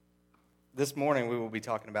This morning we will be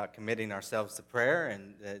talking about committing ourselves to prayer,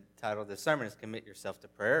 and the title of this sermon is Commit Yourself to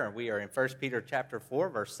Prayer, and we are in 1 Peter chapter 4,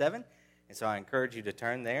 verse 7, and so I encourage you to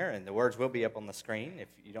turn there, and the words will be up on the screen if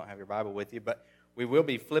you don't have your Bible with you, but we will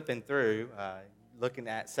be flipping through, looking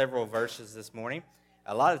at several verses this morning.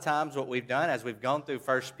 A lot of times what we've done as we've gone through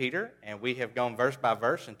 1 Peter, and we have gone verse by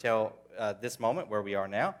verse until this moment where we are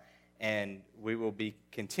now, and we will be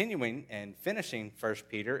continuing and finishing 1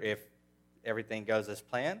 Peter if everything goes as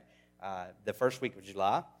planned. The first week of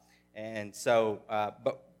July. And so,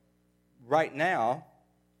 but right now,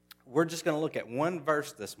 we're just going to look at one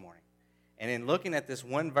verse this morning. And in looking at this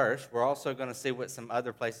one verse, we're also going to see what some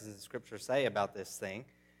other places in Scripture say about this thing.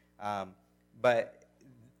 But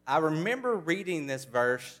I remember reading this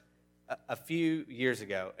verse a few years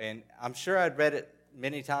ago, and I'm sure I'd read it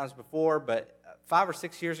many times before, but 5 or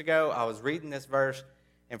 6 years ago, I was reading this verse,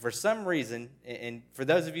 and for some reason, and for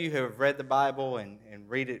those of you who have read the Bible and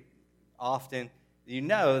read it often, you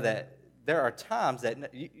know that there are times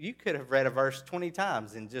that you could have read a verse 20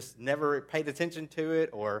 times and just never paid attention to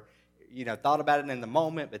it, or thought about it in the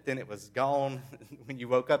moment, but then it was gone when you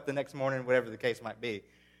woke up the next morning, whatever the case might be.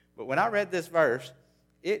 But when I read this verse,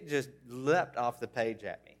 it just leapt off the page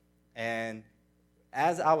at me. And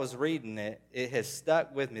as I was reading it, it has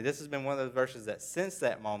stuck with me. This has been one of those verses that since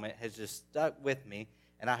that moment has just stuck with me,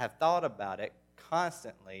 and I have thought about it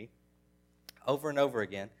constantly over and over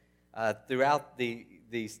again throughout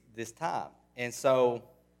this time. And so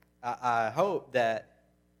I hope that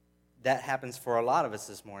happens for a lot of us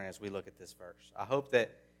this morning as we look at this verse. I hope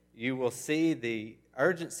that you will see the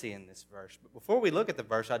urgency in this verse. But before we look at the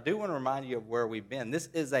verse, I do want to remind you of where we've been. This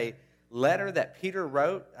is a letter that Peter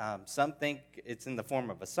wrote. Some think it's in the form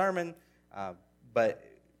of a sermon, but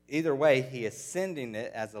either way, he is sending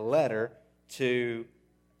it as a letter to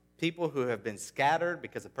people who have been scattered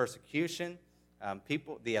because of persecution.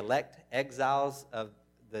 People, the elect exiles of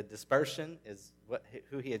the dispersion is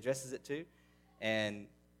who he addresses it to. And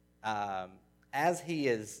as he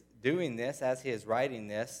is doing this, as he is writing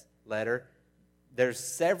this letter, there's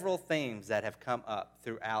several themes that have come up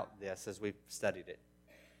throughout this as we've studied it.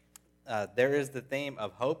 There is the theme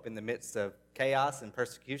of hope in the midst of chaos and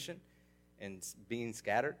persecution and being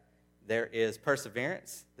scattered. There is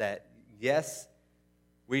perseverance, that yes,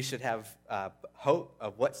 we should have hope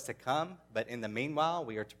of what's to come, but in the meanwhile,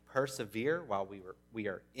 we are to persevere while we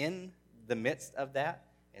are in the midst of that.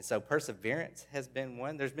 And so perseverance has been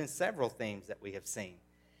one. There's been several themes that we have seen.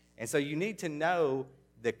 And so you need to know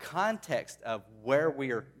the context of where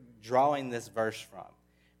we are drawing this verse from,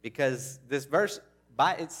 because this verse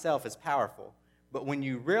by itself is powerful. But when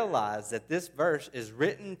you realize that this verse is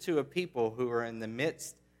written to a people who are in the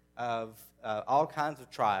midst of all kinds of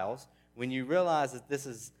trials, when you realize that this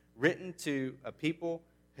is written to a people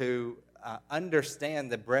who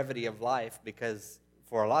understand the brevity of life, because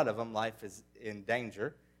for a lot of them, life is in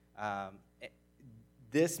danger,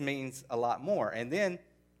 this means a lot more. And then,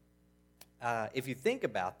 if you think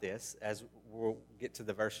about this, as we'll get to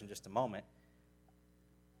the verse in just a moment,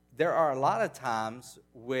 there are a lot of times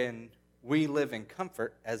when we live in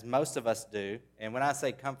comfort, as most of us do. And when I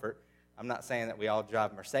say comfort, I'm not saying that we all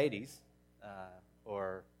drive Mercedes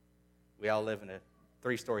or we all live in a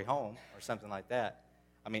 3-story home or something like that.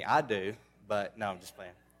 I mean, I do, but no, I'm just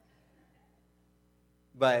playing.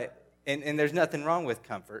 But, and there's nothing wrong with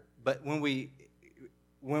comfort, but when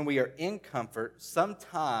we are in comfort,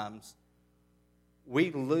 sometimes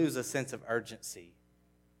we lose a sense of urgency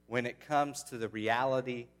when it comes to the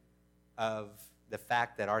reality of the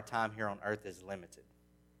fact that our time here on earth is limited.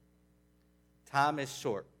 Time is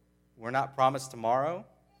short. We're not promised tomorrow.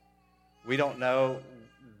 We don't know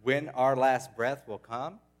when our last breath will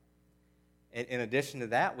come. In addition to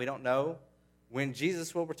that, we don't know when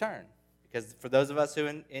Jesus will return. Because for those of us who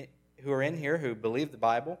are in here who believe the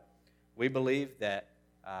Bible, we believe that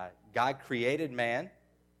God created man,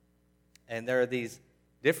 and there are these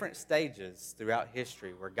different stages throughout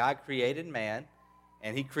history where God created man,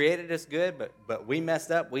 and he created us good, but we messed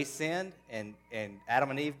up, we sinned, and Adam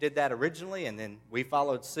and Eve did that originally, and then we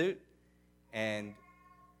followed suit. And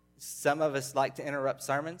some of us like to interrupt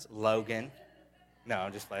sermons. Logan. No,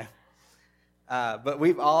 I'm just playing. But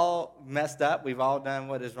we've all messed up. We've all done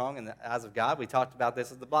what is wrong in the eyes of God. We talked about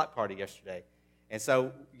this at the block party yesterday. And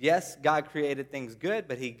so, yes, God created things good,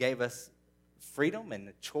 but he gave us freedom and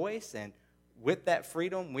a choice. And with that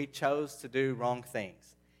freedom, we chose to do wrong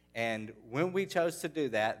things. And when we chose to do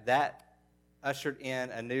that, that ushered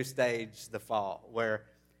in a new stage, the fall, where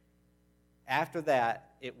after that,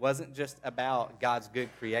 it wasn't just about God's good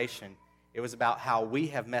creation. It was about how we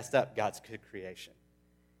have messed up God's good creation.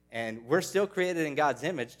 And we're still created in God's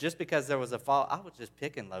image. Just because there was a fall, I was just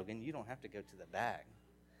picking, Logan. You don't have to go to the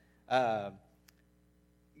bag.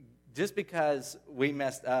 Just because we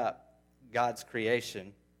messed up God's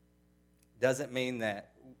creation doesn't mean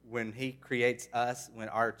that when he creates us, when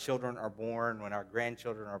our children are born, when our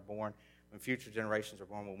grandchildren are born, when future generations are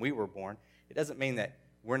born, when we were born, it doesn't mean that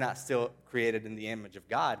we're not still created in the image of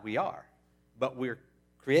God. We are. But we're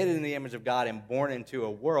created in the image of God and born into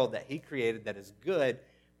a world that he created that is good,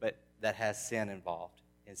 but that has sin involved.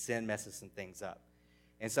 And sin messes some things up.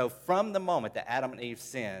 And so from the moment that Adam and Eve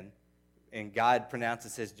sinned, and God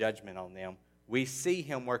pronounces his judgment on them, we see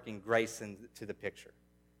him working grace into the picture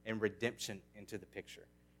and redemption into the picture.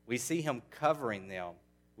 We see him covering them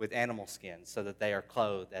with animal skins so that they are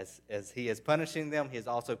clothed. As he is punishing them, he is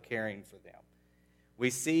also caring for them.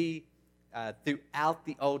 We see throughout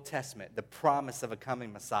the Old Testament the promise of a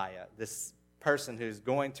coming Messiah, this person who's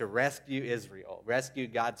going to rescue Israel, rescue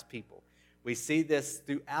God's people. We see this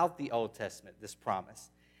throughout the Old Testament, this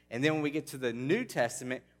promise. And then when we get to the New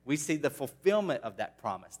Testament, we see the fulfillment of that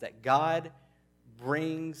promise, that God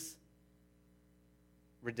brings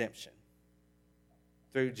redemption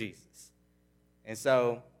through Jesus. And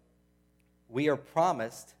so we are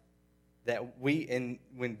promised that when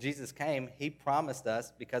Jesus came, he promised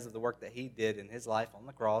us, because of the work that he did in his life on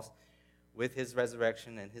the cross, with his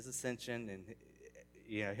resurrection and his ascension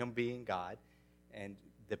and him being God and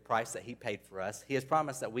the price that he paid for us, he has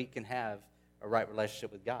promised that we can have a right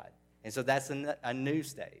relationship with God. And so that's a new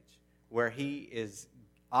stage where he is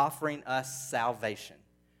offering us salvation.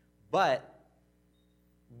 But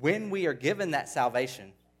when we are given that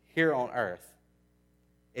salvation here on earth,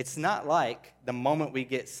 it's not like the moment we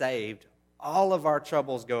get saved, all of our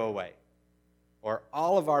troubles go away, or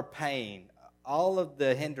all of our pain, all of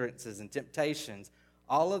the hindrances and temptations,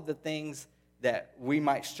 all of the things that we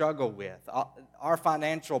might struggle with, our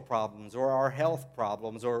financial problems or our health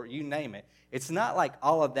problems or you name it. It's not like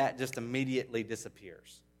all of that just immediately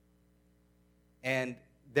disappears. And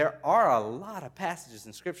there are a lot of passages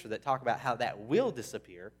in Scripture that talk about how that will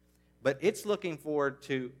disappear, but it's looking forward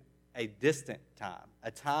to a distant time,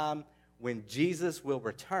 a time when Jesus will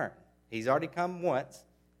return. He's already come once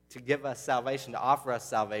to give us salvation, to offer us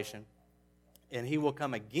salvation, and he will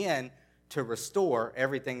come again to restore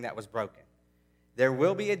everything that was broken. There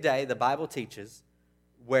will be a day, the Bible teaches,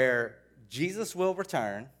 where Jesus will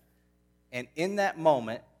return, and in that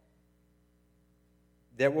moment,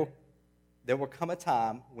 there will come a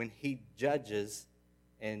time when he judges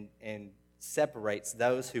and separates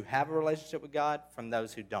those who have a relationship with God from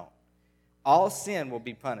those who don't. All sin will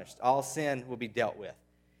be punished. All sin will be dealt with.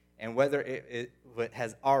 And whether it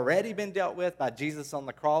has already been dealt with by Jesus on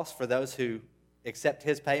the cross for those who accept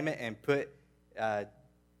his payment and put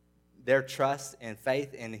their trust and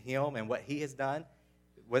faith in him and what he has done,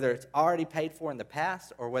 whether it's already paid for in the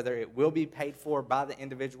past or whether it will be paid for by the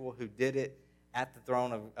individual who did it at the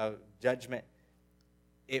throne of judgment,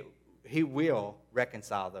 he will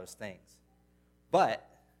reconcile those things. But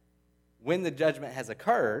when the judgment has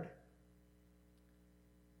occurred,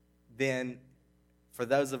 then for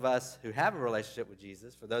those of us who have a relationship with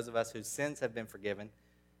Jesus, for those of us whose sins have been forgiven,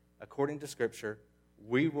 according to Scripture,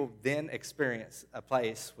 we will then experience a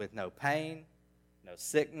place with no pain, no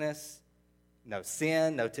sickness, no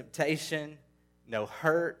sin, no temptation, no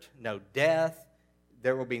hurt, no death.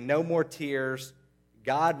 There will be no more tears.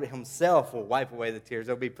 God himself will wipe away the tears.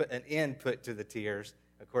 There will be an end put to the tears,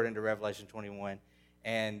 according to Revelation 21.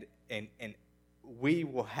 And we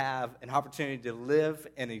will have an opportunity to live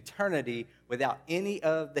in eternity without any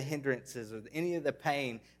of the hindrances or any of the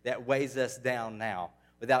pain that weighs us down now,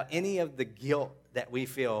 without any of the guilt that we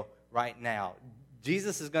feel right now.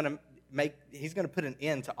 Jesus is going to put an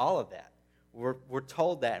end to all of that. We're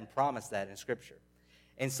told that and promised that in Scripture.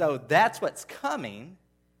 And so that's what's coming,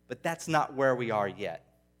 but that's not where we are yet.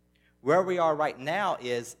 Where we are right now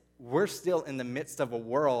is we're still in the midst of a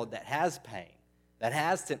world that has pain, that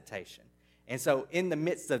has temptation. And so in the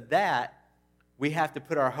midst of that, we have to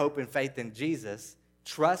put our hope and faith in Jesus,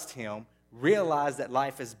 trust him, realize that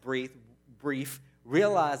life is brief,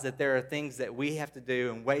 realize that there are things that we have to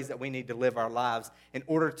do and ways that we need to live our lives in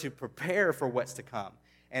order to prepare for what's to come.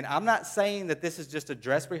 And I'm not saying that this is just a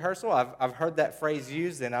dress rehearsal. I've heard that phrase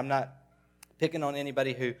used, and I'm not picking on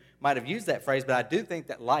anybody who might have used that phrase, but I do think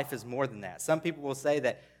that life is more than that. Some people will say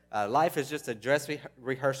that life is just a dress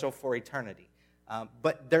rehearsal for eternity.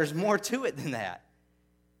 But there's more to it than that,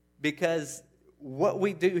 because what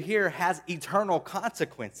we do here has eternal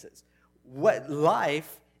consequences. What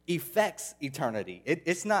life affects eternity.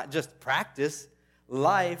 It's not just practice.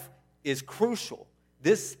 Life is crucial.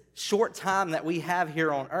 This short time that we have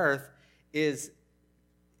here on earth is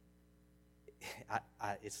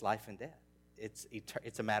it's life and death.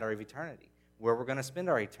 It's a matter of eternity, where we're going to spend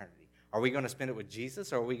our eternity. Are we going to spend it with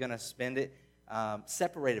Jesus, or are we going to spend it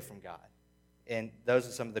separated from God? And those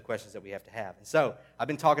are some of the questions that we have to have. And so I've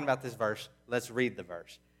been talking about this verse. Let's read the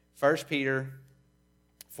verse. 1 Peter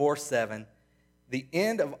 4:7, the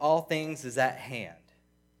end of all things is at hand.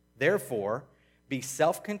 Therefore, be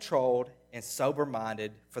self-controlled and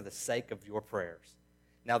sober-minded for the sake of your prayers.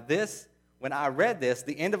 Now this, when I read this,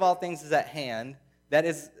 the end of all things is at hand, that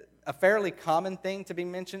is a fairly common thing to be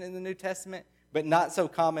mentioned in the New Testament, but not so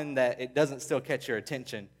common that it doesn't still catch your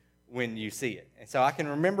attention when you see it. And so I can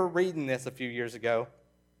remember reading this a few years ago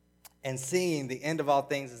and seeing the end of all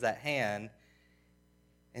things is at hand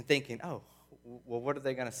and thinking, oh, well, what are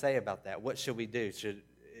they going to say about that? What should we do?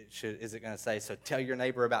 Is it going to say, so tell your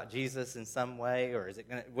neighbor about Jesus in some way, or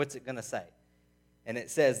what's it going to say? And it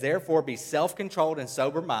says, therefore, be self-controlled and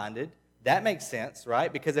sober-minded. That makes sense,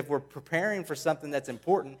 right? Because if we're preparing for something that's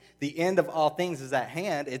important, the end of all things is at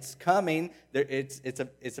hand. It's coming.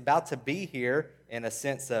 It's about to be here in a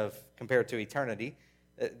sense of compared to eternity.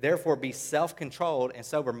 Therefore, be self-controlled and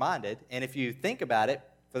sober-minded. And if you think about it,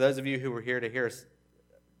 for those of you who were here to hear us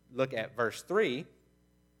look at verse 3,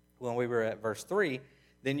 when we were at verse 3,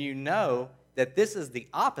 then you know that this is the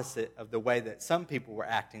opposite of the way that some people were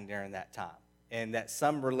acting during that time. And that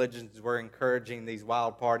some religions were encouraging these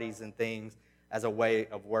wild parties and things as a way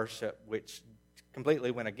of worship, which completely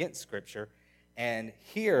went against Scripture. And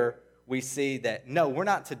here we see that, no, we're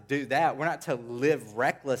not to do that. We're not to live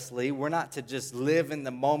recklessly. We're not to just live in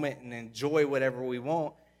the moment and enjoy whatever we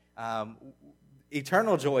want.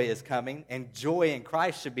 Eternal joy is coming, and joy in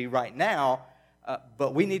Christ should be right now.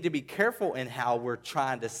 But we need to be careful in how we're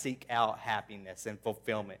trying to seek out happiness and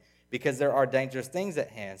fulfillment, because there are dangerous things at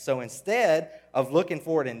hand. So instead of looking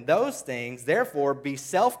forward in those things, therefore, be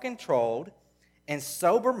self-controlled and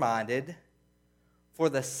sober-minded for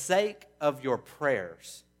the sake of your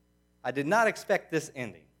prayers. I did not expect this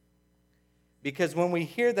ending, because when we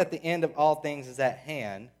hear that the end of all things is at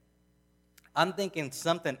hand, I'm thinking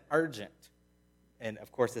something urgent. And,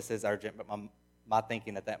 of course, this is urgent, but my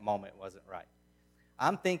thinking at that moment wasn't right.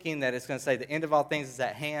 I'm thinking that it's going to say the end of all things is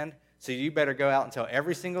at hand, so you better go out and tell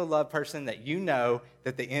every single loved person that you know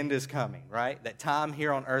that the end is coming, right? That time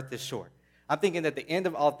here on earth is short. I'm thinking that the end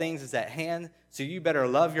of all things is at hand, so you better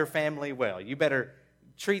love your family well. You better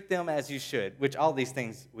treat them as you should, which all these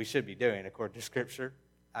things we should be doing according to Scripture.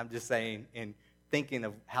 I'm just saying, in thinking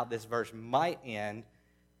of how this verse might end,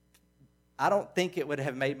 I don't think it would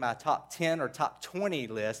have made my top 10 or top 20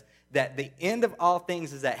 list that the end of all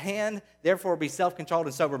things is at hand, therefore be self-controlled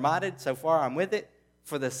and sober-minded. So far, I'm with it.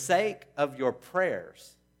 For the sake of your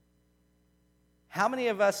prayers. How many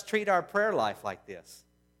of us treat our prayer life like this?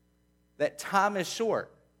 That time is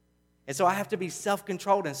short. And so I have to be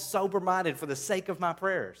self-controlled and sober-minded for the sake of my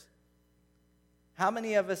prayers. How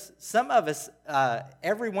many of us, some of us,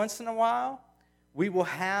 every once in a while,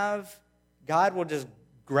 God will just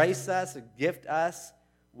grace us, gift us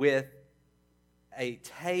with a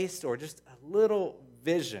taste or just a little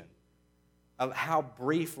vision of how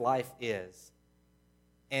brief life is.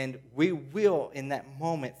 And we will, in that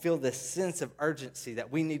moment, feel this sense of urgency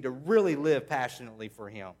that we need to really live passionately for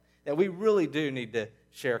Him, that we really do need to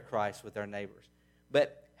share Christ with our neighbors.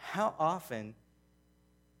 But how often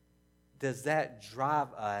does that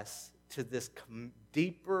drive us to this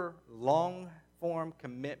deeper, long-form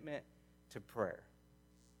commitment to prayer?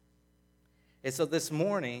 And so this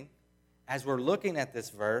morning, as we're looking at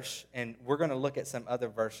this verse, and we're going to look at some other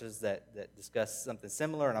verses that discuss something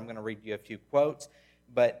similar, and I'm going to read you a few quotes.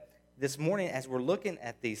 But this morning, as we're looking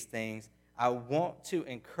at these things, I want to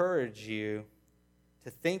encourage you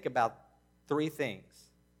to think about three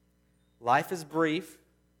things. Life is brief.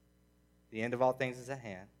 The end of all things is at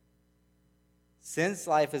hand. Since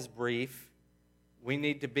life is brief, we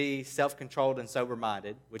need to be self-controlled and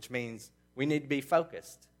sober-minded, which means we need to be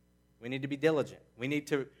focused. We need to be diligent. We need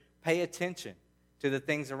to pay attention to the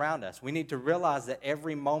things around us. We need to realize that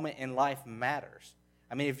every moment in life matters.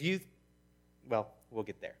 I mean, we'll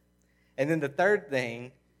get there. And then the third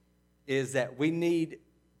thing is that we need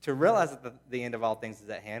to realize that the end of all things is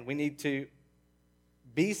at hand. We need to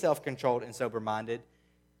be self-controlled and sober-minded,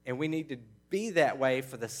 and we need to be that way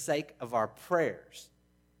for the sake of our prayers.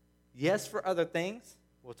 Yes, for other things.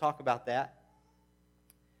 We'll talk about that.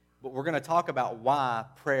 But we're going to talk about why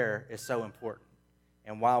prayer is so important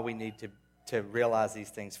and why we need to realize these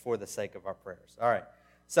things for the sake of our prayers. All right.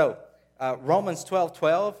 So Romans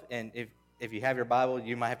 12:12, and if you have your Bible,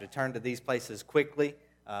 you might have to turn to these places quickly,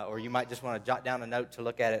 or you might just want to jot down a note to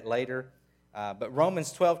look at it later. But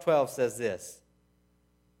Romans 12:12 says this: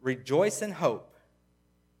 rejoice in hope,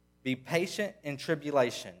 Be patient in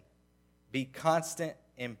tribulation. Be constant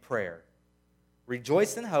in prayer.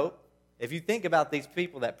 Rejoice in hope. If you think about these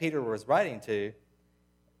people that Peter was writing to,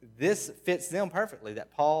 this fits them perfectly,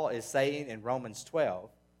 that Paul is saying in Romans 12.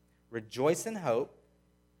 Rejoice in hope.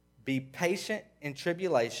 Be patient in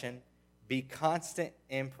tribulation. Be constant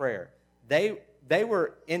in prayer. They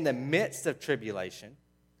were in the midst of tribulation.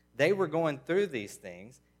 They were going through these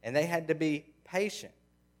things, and they had to be patient.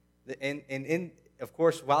 And of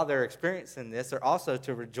course, while they're experiencing this, they're also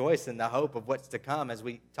to rejoice in the hope of what's to come, as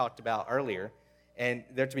we talked about earlier. And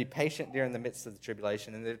they're to be patient during the midst of the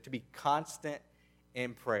tribulation, and they're to be constant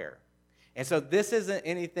in prayer. And so this isn't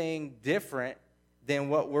anything different than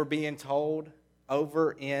what we're being told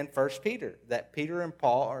over in 1 Peter, that Peter and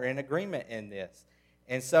Paul are in agreement in this.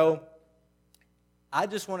 And so I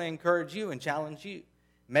just want to encourage you and challenge you.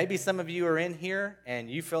 Maybe some of you are in here and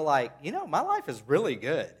you feel like, my life is really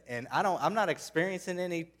good, and I'm not experiencing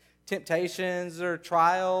any temptations or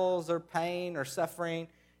trials or pain or suffering.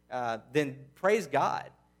 Then praise God.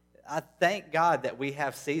 I thank God that we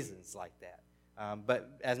have seasons like that. But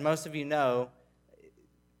as most of you know,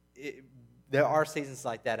 there are seasons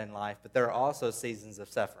like that in life, but there are also seasons of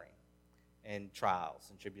suffering and trials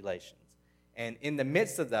and tribulations. And in the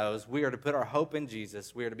midst of those, we are to put our hope in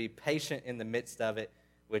Jesus. We are to be patient in the midst of it,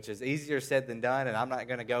 which is easier said than done. And I'm not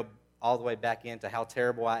going to go all the way back into how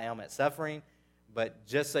terrible I am at suffering. But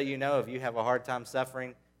just so you know, if you have a hard time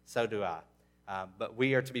suffering, so do I. But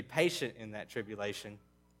we are to be patient in that tribulation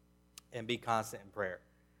and be constant in prayer.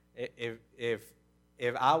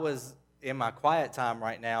 If I was in my quiet time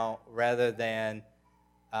right now, rather than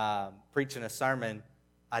preaching a sermon,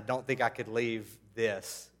 I don't think I could leave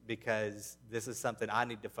this, because this is something I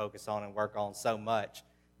need to focus on and work on so much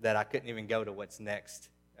that I couldn't even go to what's next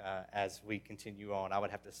as we continue on. I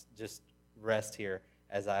would have to just rest here,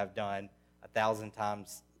 as I have done 1,000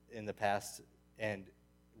 times in the past, and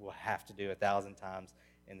will have to do 1,000 times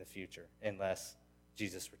in the future, unless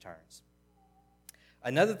Jesus returns.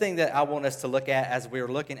 Another thing that I want us to look at as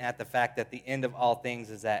we're looking at the fact that the end of all things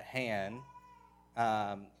is at hand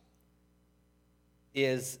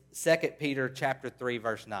is 2 Peter chapter 3,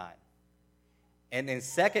 verse 9. And in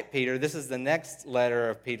 2 Peter, this is the next letter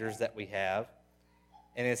of Peter's that we have.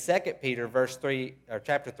 And in 2 Peter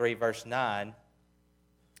chapter 3, verse 9,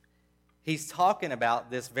 he's talking about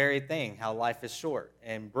this very thing, how life is short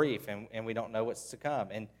and brief, and we don't know what's to come.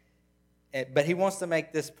 But he wants to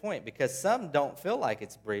make this point, because some don't feel like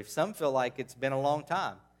it's brief. Some feel like it's been a long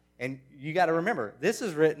time. And you got to remember, this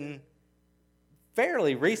is written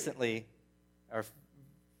fairly recently, or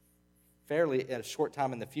fairly at a short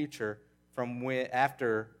time in the future from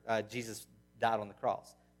after Jesus died on the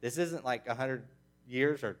cross. This isn't like 100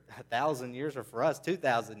 years or 1,000 years, or for us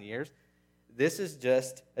 2,000 years. This is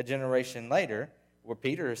just a generation later, where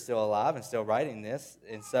Peter is still alive and still writing this.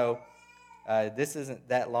 And so this isn't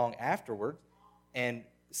that long afterward. And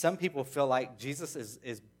some people feel like Jesus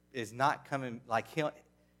is not coming, like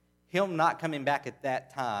him not coming back at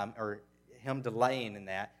that time, or him delaying in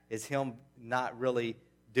that, is him not really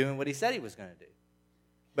doing what he said he was going to do.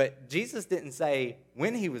 But Jesus didn't say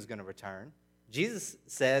when he was going to return. Jesus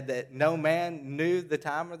said that no man knew the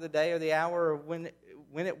time or the day or the hour or when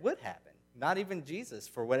it would happen. Not even Jesus,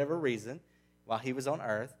 for whatever reason, while he was on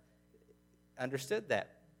earth, understood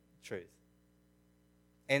that truth.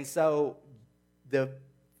 And so the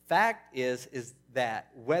fact is that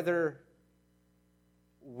whether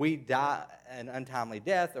we die an untimely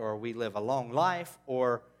death, or we live a long life,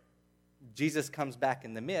 or Jesus comes back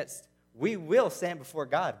in the midst, we will stand before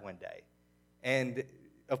God one day. And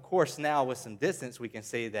of course, now with some distance, we can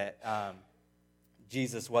see that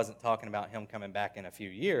Jesus wasn't talking about him coming back in a few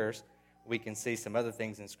years. We can see some other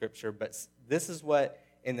things in Scripture, but this is what,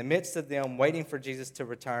 in the midst of them waiting for Jesus to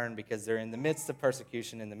return, because they're in the midst of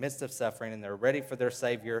persecution, in the midst of suffering, and they're ready for their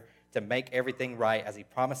Savior to make everything right as he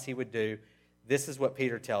promised he would do, this is what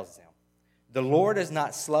Peter tells them. The Lord is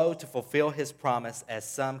not slow to fulfill his promise, as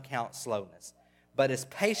some count slowness, but is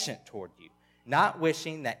patient toward you, not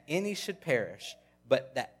wishing that any should perish,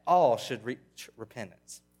 but that all should reach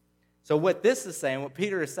repentance. So what this is saying, what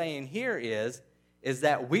Peter is saying here is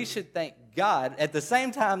that we should thank God at the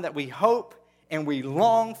same time that we hope and we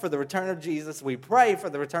long for the return of Jesus. We pray for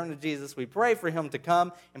the return of Jesus. We pray for him to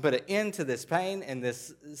come and put an end to this pain and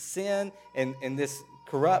this sin and this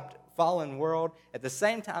corrupt, fallen world. At the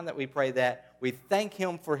same time that we pray that, we thank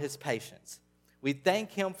him for his patience. We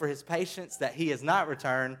thank him for his patience that he has not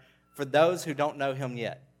returned for those who don't know him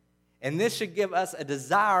yet. And this should give us a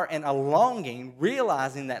desire and a longing,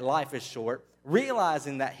 realizing that life is short,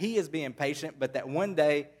 realizing that he is being patient, but that one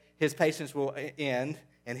day his patience will end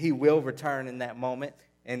and he will return in that moment.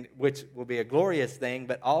 and which will be a glorious thing,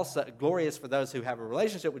 but also glorious for those who have a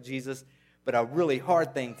relationship with Jesus, but a really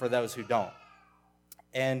hard thing for those who don't.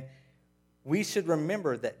 And we should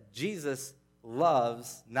remember that Jesus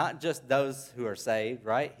loves not just those who are saved,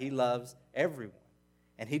 right? He loves everyone.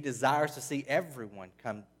 And he desires to see everyone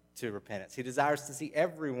come to repentance. He desires to see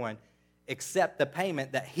everyone accept the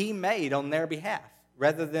payment that he made on their behalf,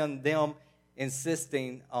 rather than them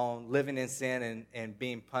insisting on living in sin and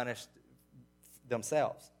being punished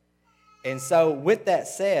themselves. And so with that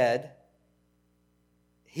said,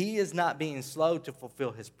 he is not being slow to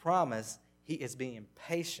fulfill his promise. He is being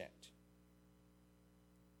patient,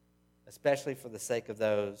 especially for the sake of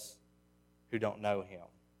those who don't know him.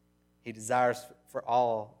 He desires for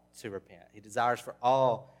all to repent. He desires for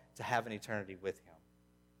all to have an eternity with him.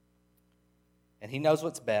 And he knows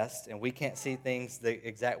what's best, and we can't see things the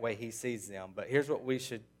exact way he sees them. But here's what we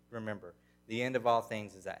should remember. The end of all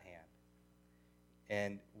things is at hand.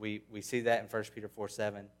 And we see that in 1 Peter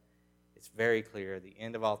 4:7. It's very clear. The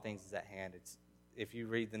end of all things is at hand. It's, if you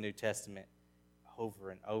read the New Testament over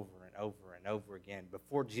and over and over and over again,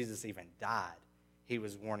 before Jesus even died, he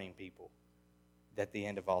was warning people that the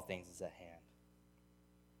end of all things is at hand.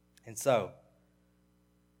 And so,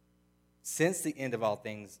 since the end of all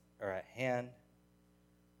things are at hand,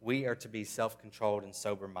 we are to be self-controlled and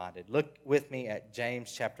sober-minded. Look with me at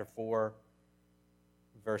James chapter 4,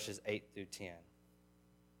 verses 8 through 10.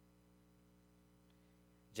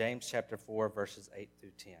 James chapter 4, verses 8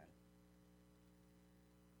 through 10.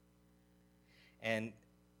 And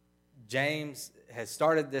James has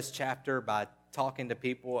started this chapter by talking to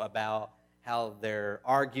people about how they're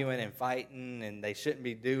arguing and fighting, and they shouldn't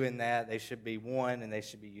be doing that. They should be one, and they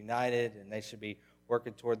should be united, and they should be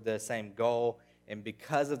working toward the same goal. And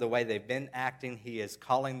because of the way they've been acting, he is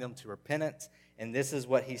calling them to repentance. And this is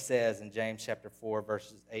what he says in James chapter 4,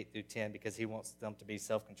 verses 8 through 10, because he wants them to be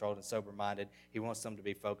self-controlled and sober-minded. He wants them to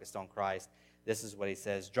be focused on Christ. This is what he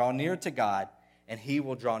says: "Draw near to God, and he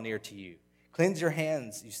will draw near to you. Cleanse your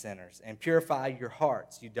hands, you sinners, and purify your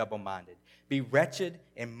hearts, you double-minded. Be wretched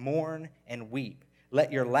and mourn and weep.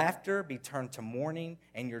 Let your laughter be turned to mourning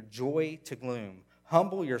and your joy to gloom.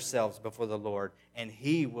 Humble yourselves before the Lord, and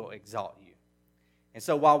he will exalt you." And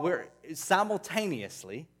so while we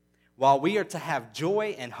are to have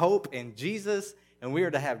joy and hope in Jesus, and we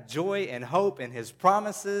are to have joy and hope in his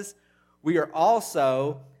promises, we are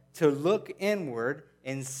also to look inward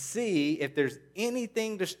and see if there's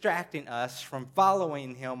anything distracting us from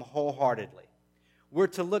following him wholeheartedly. We're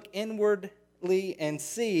to look inwardly and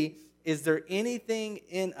see, is there anything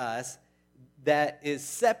in us that is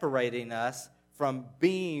separating us from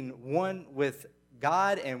being one with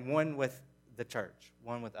God and one with the church,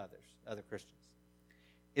 one with others, other Christians?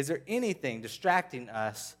 Is there anything distracting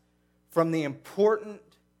us from the important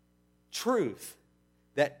truth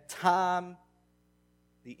that time,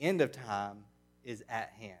 the end of time, is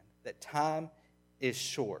at hand, that time is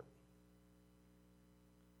short?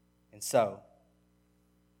 And so,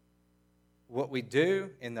 what we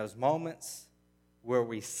do in those moments where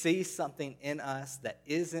we see something in us that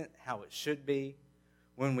isn't how it should be,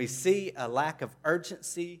 when we see a lack of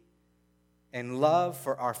urgency and love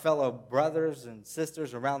for our fellow brothers and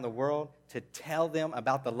sisters around the world, to tell them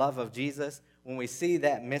about the love of Jesus, when we see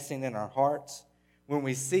that missing in our hearts, when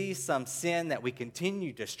we see some sin that we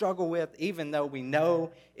continue to struggle with, even though we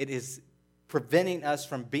know it is preventing us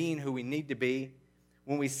from being who we need to be,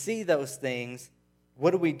 when we see those things,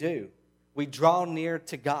 what do? We draw near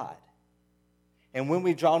to God. And when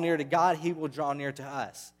we draw near to God, he will draw near to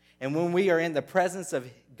us. And when we are in the presence of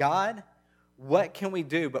God, what can we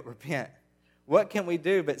do but repent? What can we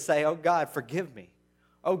do but say, "Oh God, forgive me.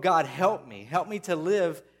 Oh God, help me. Help me to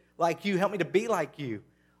live like you. Help me to be like you.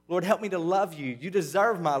 Lord, help me to love you. You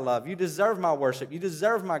deserve my love. You deserve my worship. You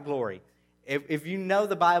deserve my glory." If you know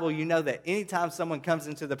the Bible, you know that anytime someone comes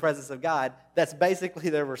into the presence of God, that's basically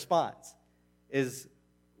their response is,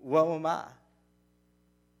 "Woe am I.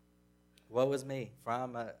 Woe is me, for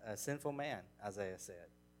I'm a sinful man," Isaiah said.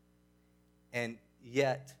 And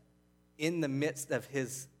yet, in the midst of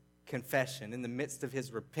his confession, in the midst of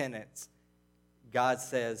his repentance, God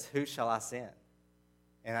says, "Who shall I send?"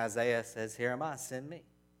 And Isaiah says, "Here am I, send me."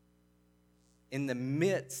 In the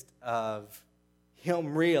midst of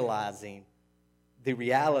him realizing the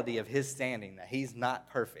reality of his standing, that he's not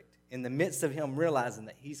perfect, in the midst of him realizing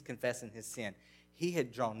that he's confessing his sin, he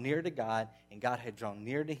had drawn near to God, and God had drawn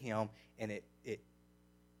near to him, and it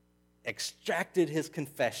extracted his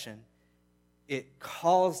confession. It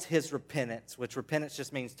caused his repentance, which repentance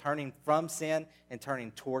just means turning from sin and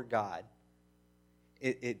turning toward God.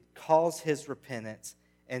 It caused his repentance,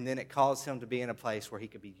 and then it caused him to be in a place where he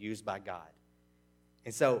could be used by God.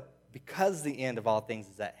 And so, because the end of all things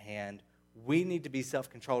is at hand, we need to be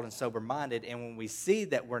self-controlled and sober-minded. And when we see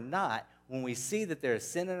that we're not, when we see that there is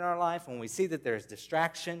sin in our life, when we see that there is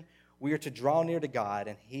distraction, we are to draw near to God,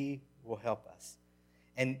 and He will help us.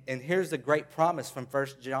 And here's a great promise from 1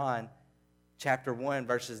 John chapter 1,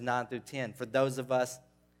 verses 9 through 10. For those of us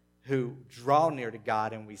who draw near to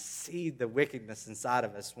God and we see the wickedness inside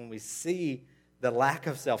of us, when we see the lack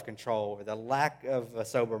of self-control or the lack of a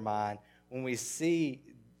sober mind, when we see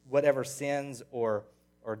whatever sins or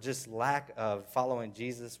just lack of following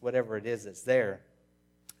Jesus, whatever it is that's there,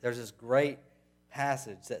 there's this great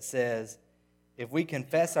passage that says, if we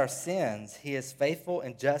confess our sins, He is faithful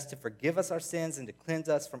and just to forgive us our sins and to cleanse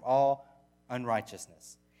us from all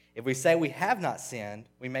unrighteousness. If we say we have not sinned,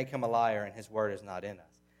 we make Him a liar and His word is not in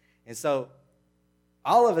us. And so,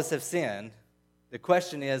 all of us have sinned. The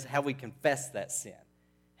question is, have we confessed that sin?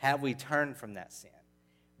 Have we turned from that sin?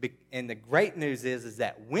 And the great news is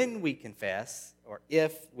that when we confess, or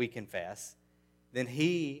if we confess, then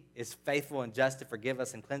He is faithful and just to forgive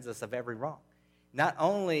us and cleanse us of every wrong. Not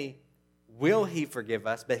only will He forgive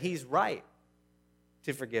us, but He's right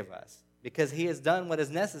to forgive us because He has done what is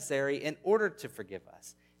necessary in order to forgive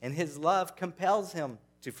us. And His love compels Him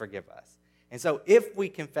to forgive us. And so if we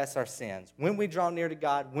confess our sins, when we draw near to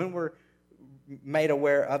God, when we're made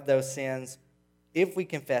aware of those sins, if we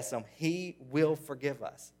confess them, He will forgive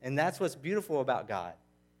us. And that's what's beautiful about God,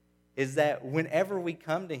 is that whenever we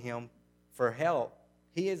come to Him for help,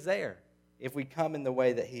 He is there if we come in the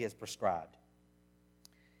way that He has prescribed.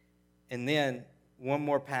 And then one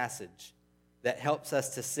more passage that helps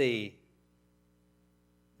us to see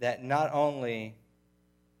that not only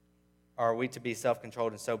are we to be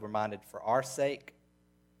self-controlled and sober-minded for our sake,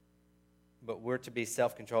 but we're to be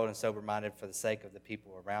self-controlled and sober-minded for the sake of the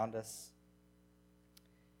people around us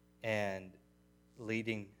and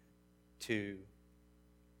leading to,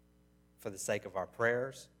 for the sake of our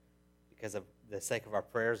prayers, because of the sake of our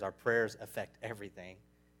prayers affect everything.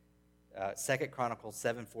 2 Chronicles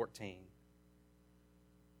 7:14.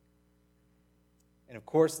 And of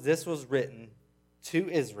course, this was written to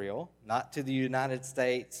Israel, not to the United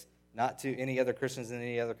States, not to any other Christians in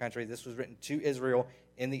any other country. This was written to Israel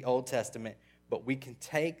in the Old Testament. But we can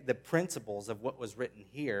take the principles of what was written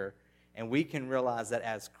here, and we can realize that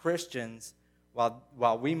as Christians,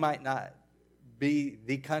 while we might not be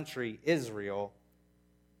the country Israel,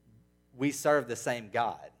 we serve the same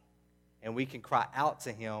God. And we can cry out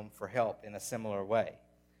to Him for help in a similar way.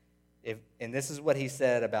 And this is what He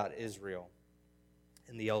said about Israel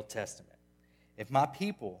in the Old Testament. If my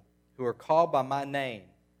people who are called by my name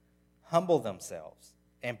humble themselves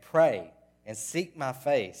and pray and seek my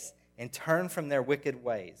face and turn from their wicked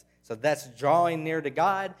ways. So that's drawing near to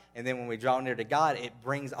God. And then when we draw near to God, it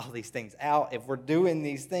brings all these things out. If we're doing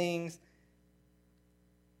these things,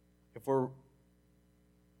 if we're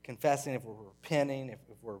confessing, if we're repenting, if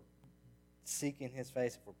we're seeking His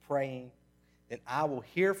face, if we're praying, then I will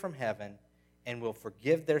hear from heaven and will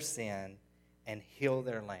forgive their sin and heal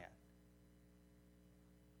their land.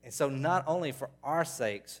 And so not only for our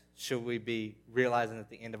sakes should we be realizing that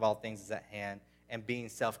the end of all things is at hand and being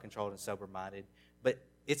self-controlled and sober-minded, but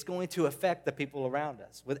it's going to affect the people around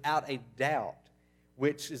us without a doubt,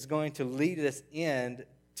 which is going to lead us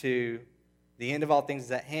into the end of all things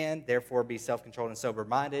is at hand, therefore be self-controlled and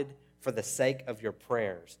sober-minded for the sake of your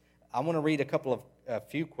prayers. I want to read a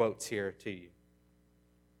few quotes here to you.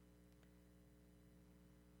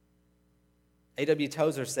 A.W.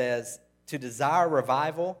 Tozer says, to desire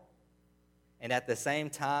revival and at the same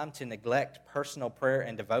time to neglect personal prayer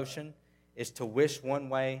and devotion is to wish one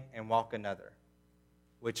way and walk another,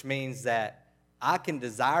 which means that I can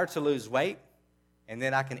desire to lose weight and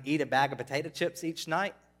then I can eat a bag of potato chips each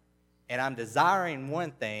night, and I'm desiring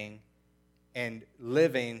one thing and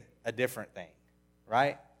living a different thing,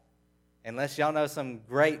 right? Unless y'all know some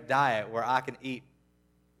great diet where I can eat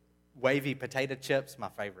wavy potato chips, my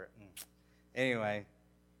favorite. Anyway,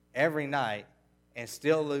 every night and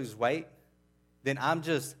still lose weight, then I'm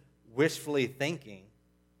just wishfully thinking,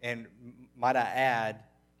 and might I add,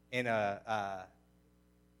 in a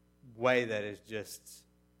way that is just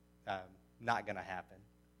not going to happen.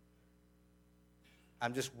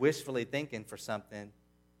 I'm just wishfully thinking for something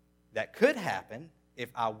that could happen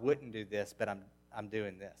if I wouldn't do this, but I'm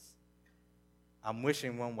doing this. I'm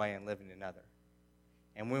wishing one way and living another.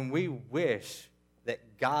 And when we wish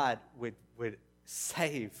that God would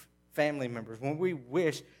save family members, when we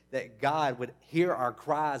wish that God would hear our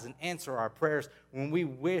cries and answer our prayers, when we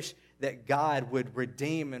wish that God would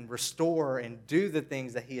redeem and restore and do the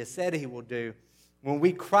things that He has said He will do, when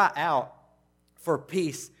we cry out for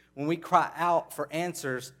peace, when we cry out for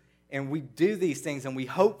answers, and we do these things and we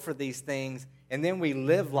hope for these things and then we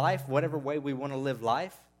live life whatever way we want to live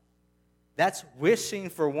life, that's wishing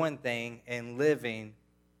for one thing and living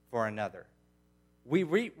for another. We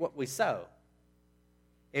reap what we sow.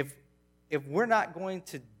 If we're not going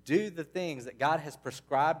to do the things that God has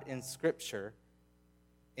prescribed in Scripture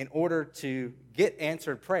in order to get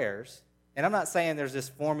answered prayers, and I'm not saying there's this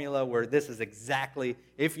formula where this is exactly,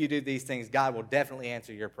 if you do these things, God will definitely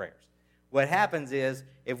answer your prayers. What happens is,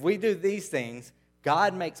 if we do these things,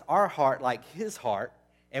 God makes our heart like His heart,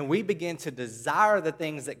 and we begin to desire the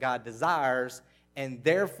things that God desires, and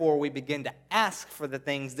therefore we begin to ask for the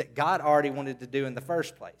things that God already wanted to do in the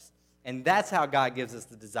first place. And that's how God gives us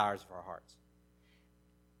the desires of our hearts.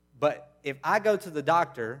 But if I go to the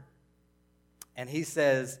doctor and he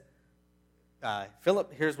says,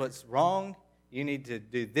 Philip, here's what's wrong. You need to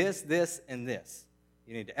do this, this, and this.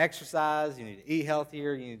 You need to exercise. You need to eat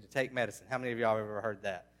healthier. You need to take medicine. How many of y'all have ever heard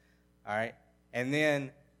that? All right. And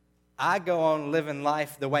then I go on living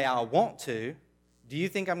life the way I want to. Do you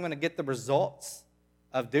think I'm going to get the results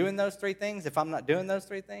of doing those three things if I'm not doing those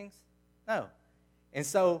three things? No. And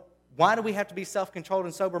so why do we have to be self-controlled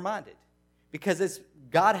and sober-minded? Because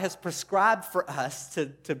God has prescribed for us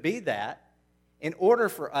to be that in order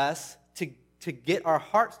for us to get our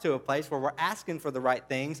hearts to a place where we're asking for the right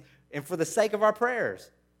things and for the sake of our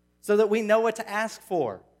prayers, so that we know what to ask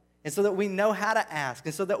for, and so that we know how to ask,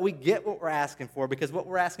 and so that we get what we're asking for, because what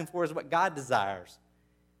we're asking for is what God desires.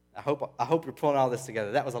 I hope you're pulling all this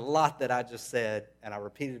together. That was a lot that I just said, and I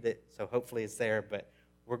repeated it, so hopefully it's there, but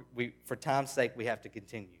for time's sake, we have to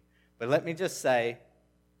continue. But let me just say,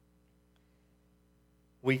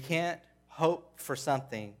 we can't hope for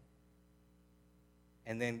something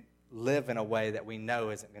and then live in a way that we know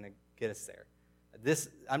isn't going to get us there.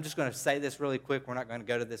 I'm just going to say this really quick. We're not going to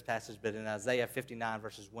go to this passage, but in Isaiah 59,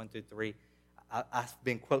 verses 1 through 3, I've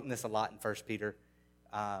been quoting this a lot in 1 Peter.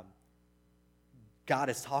 God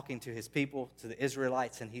is talking to his people, to the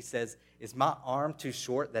Israelites, and he says, is my arm too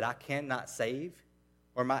short that I cannot save?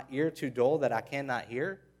 Or my ear too dull that I cannot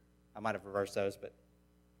hear? I might have reversed those, but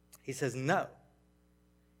he says, no.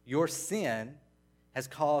 Your sin has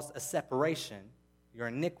caused a separation. Your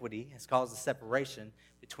iniquity has caused a separation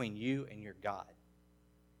between you and your God.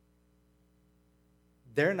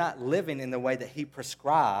 They're not living in the way that he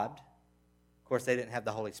prescribed. Of course, they didn't have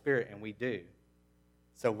the Holy Spirit, and we do.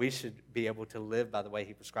 So we should be able to live by the way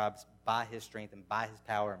he prescribes, by his strength and by his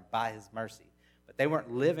power and by his mercy. But they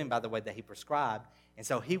weren't living by the way that he prescribed, and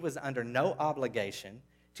so he was under no obligation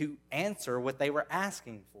to answer what they were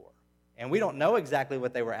asking for. And we don't know exactly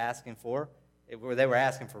what they were asking for. They were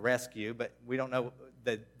asking for rescue, but we don't know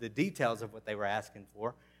the details of what they were asking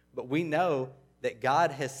for. But we know that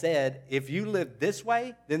God has said, if you live this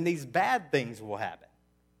way, then these bad things will happen.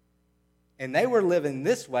 And they were living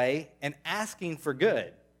this way and asking for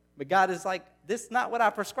good. But God is like, this is not what I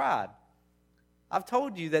prescribed. I've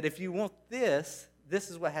told you that if you want this, this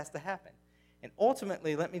is what has to happen. And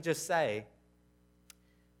ultimately, let me just say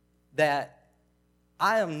that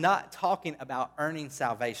I am not talking about earning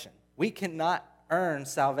salvation. We cannot earn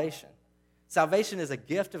salvation. Salvation is a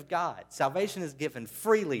gift of God. Salvation is given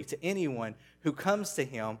freely to anyone who comes to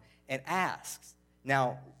him and asks.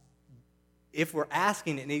 Now, if we're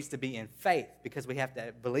asking, it needs to be in faith, because we have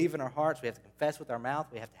to believe in our hearts, we have to confess with our mouth,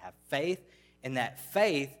 we have to have faith. And that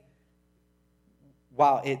faith,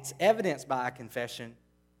 while it's evidenced by a confession,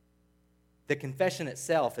 the confession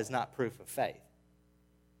itself is not proof of faith.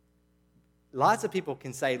 Lots of people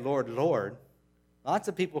can say, Lord, Lord. Lots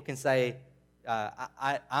of people can say,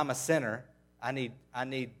 I'm a sinner. I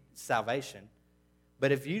need salvation.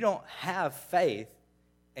 But if you don't have faith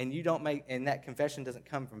and and that confession doesn't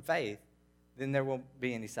come from faith, then there won't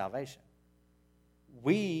be any salvation.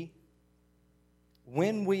 When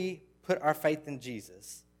we put our faith in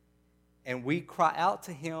Jesus and we cry out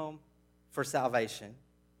to him for salvation,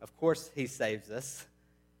 of course he saves us.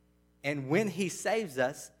 And when he saves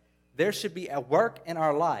us, there should be a work in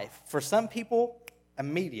our life. For some people,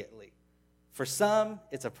 immediately. For some,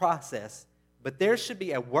 it's a process. But there should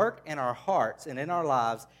be a work in our hearts and in our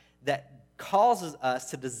lives that causes us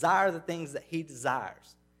to desire the things that he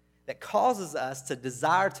desires. That causes us to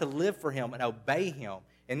desire to live for him and obey him.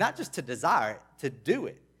 And not just to desire it, to do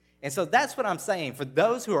it. And so that's what I'm saying. For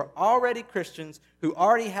those who are already Christians, who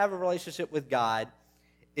already have a relationship with God,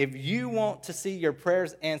 if you want to see your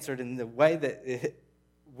prayers answered in the way that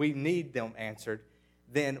we need them answered,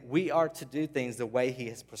 then we are to do things the way he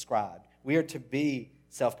has prescribed. We are to be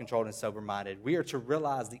self-controlled and sober-minded. We are to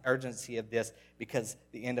realize the urgency of this, because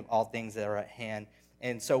the end of all things are at hand.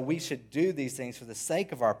 And so we should do these things for the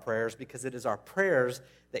sake of our prayers, because it is our prayers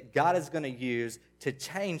that God is going to use to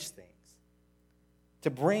change things, to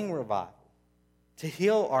bring revival, to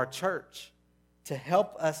heal our church, to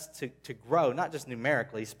help us to grow, not just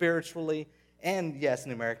numerically, spiritually, and yes,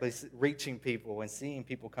 numerically, reaching people and seeing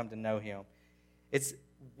people come to know him. It's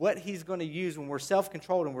what he's going to use when we're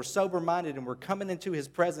self-controlled and we're sober-minded and we're coming into his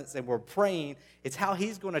presence and we're praying. It's how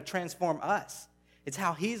he's going to transform us. It's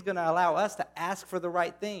how he's going to allow us to ask for the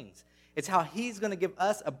right things. It's how he's going to give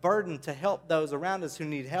us a burden to help those around us who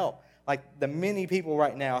need help, like the many people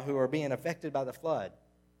right now who are being affected by the flood.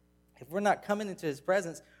 If we're not coming into his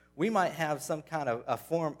presence, we might have some kind of a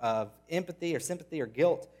form of empathy or sympathy or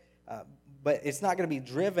guilt, but it's not going to be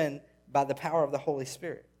driven by the power of the Holy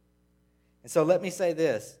Spirit. And so let me say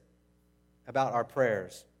this about our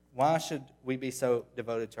prayers. Why should we be so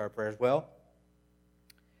devoted to our prayers? Well,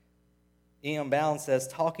 E.M. Bounds says,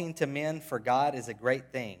 talking to men for God is a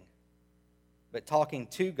great thing, but talking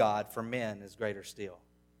to God for men is greater still.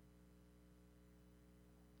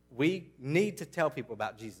 We need to tell people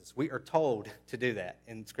about Jesus. We are told to do that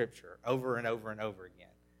in Scripture over and over and over again.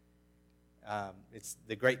 It's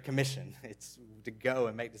the Great Commission. It's to go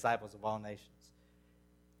and make disciples of all nations.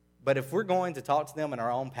 But if we're going to talk to them in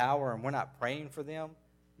our own power and we're not praying for them,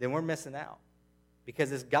 then we're missing out.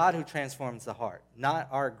 Because it's God who transforms the heart, not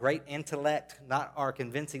our great intellect, not our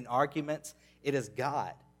convincing arguments. It is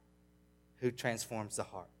God who transforms the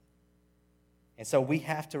heart. And so we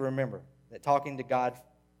have to remember that talking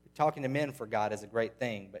to men for God is a great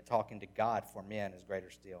thing, but talking to God for men is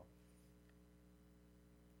greater still.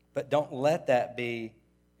 But don't let that be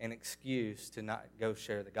an excuse to not go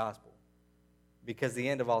share the gospel, because the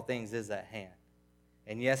end of all things is at hand.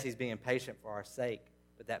 And yes, he's being patient for our sake,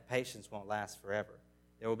 but that patience won't last forever.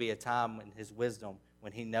 There will be a time in his wisdom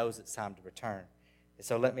when he knows it's time to return. And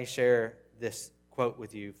so let me share this quote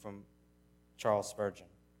with you from Charles Spurgeon.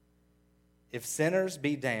 If sinners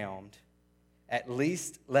be damned, at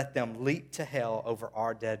least let them leap to hell over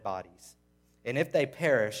our dead bodies. And if they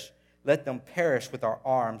perish, let them perish with our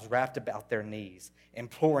arms wrapped about their knees,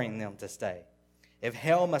 imploring them to stay. If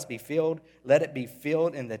hell must be filled, let it be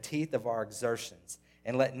filled in the teeth of our exertions,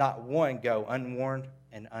 and let not one go unwarned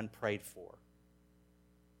and unprayed for.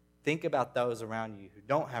 Think about those around you who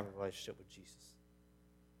don't have a relationship with Jesus.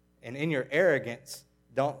 And in your arrogance,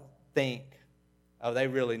 don't think, oh, they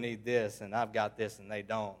really need this, and I've got this, and they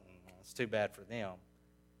don't. And it's too bad for them.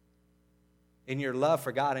 In your love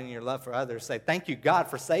for God and in your love for others, say, thank you, God,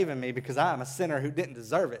 for saving me, because I am a sinner who didn't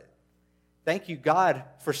deserve it. Thank you, God,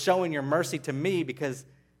 for showing your mercy to me, because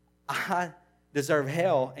I deserve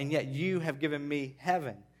hell, and yet you have given me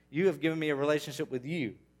heaven. You have given me a relationship with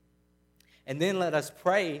you. And then let us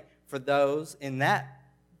pray for those in that,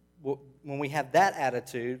 when we have that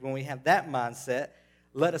attitude, when we have that mindset,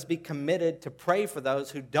 let us be committed to pray for those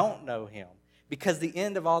who don't know him, because the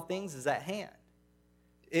end of all things is at hand.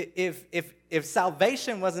 If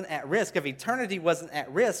salvation wasn't at risk, if eternity wasn't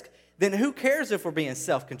at risk, then who cares if we're being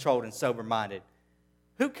self-controlled and sober-minded?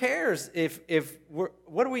 Who cares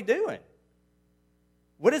what are we doing?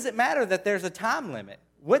 What does it matter that there's a time limit?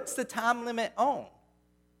 What's the time limit on?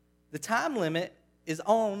 The time limit is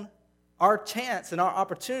on our chance and our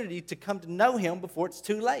opportunity to come to know him before it's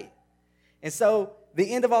too late. And so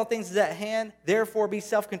the end of all things is at hand. Therefore, be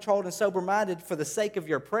self-controlled and sober-minded for the sake of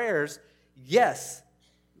your prayers. Yes,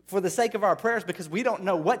 for the sake of our prayers, because we don't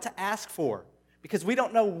know what to ask for, because we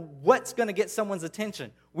don't know what's going to get someone's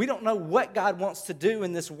attention. We don't know what God wants to do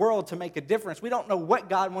in this world to make a difference. We don't know what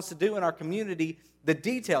God wants to do in our community, the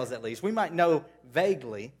details at least. We might know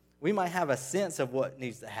vaguely. We might have a sense of what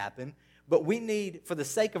needs to happen. But we need, for the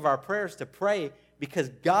sake of our prayers, to pray, because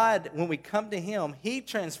God, when we come to him, he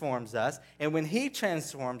transforms us. And when he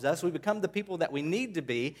transforms us, we become the people that we need to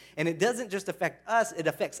be. And it doesn't just affect us, it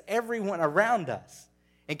affects everyone around us.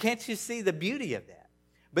 And can't you see the beauty of that?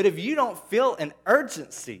 But if you don't feel an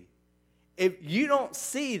urgency, if you don't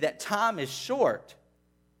see that time is short,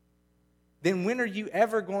 then when are you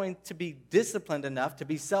ever going to be disciplined enough to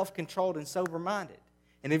be self-controlled and sober-minded?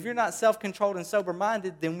 And if you're not self-controlled and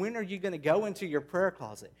sober-minded, then when are you going to go into your prayer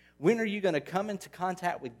closet? When are you going to come into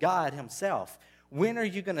contact with God himself? When are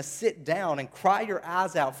you going to sit down and cry your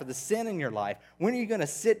eyes out for the sin in your life? When are you going to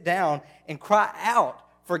sit down and cry out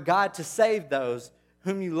for God to save those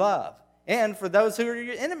whom you love and for those who are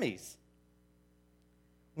your enemies?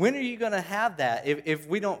 When are you going to have that if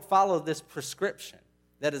we don't follow this prescription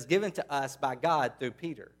that is given to us by God through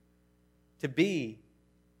Peter to be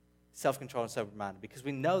self-controlled and sober-minded? Because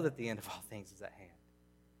we know that the end of all things is at hand.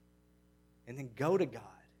 And then go to God.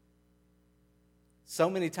 So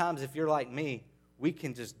many times, if you're like me, we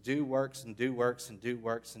can just do works and do works and do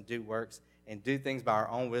works and do works and do things by our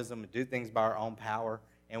own wisdom and do things by our own power.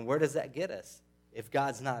 And where does that get us if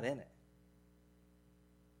God's not in it?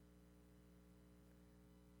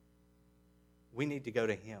 We need to go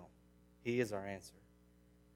to him. He is our answer.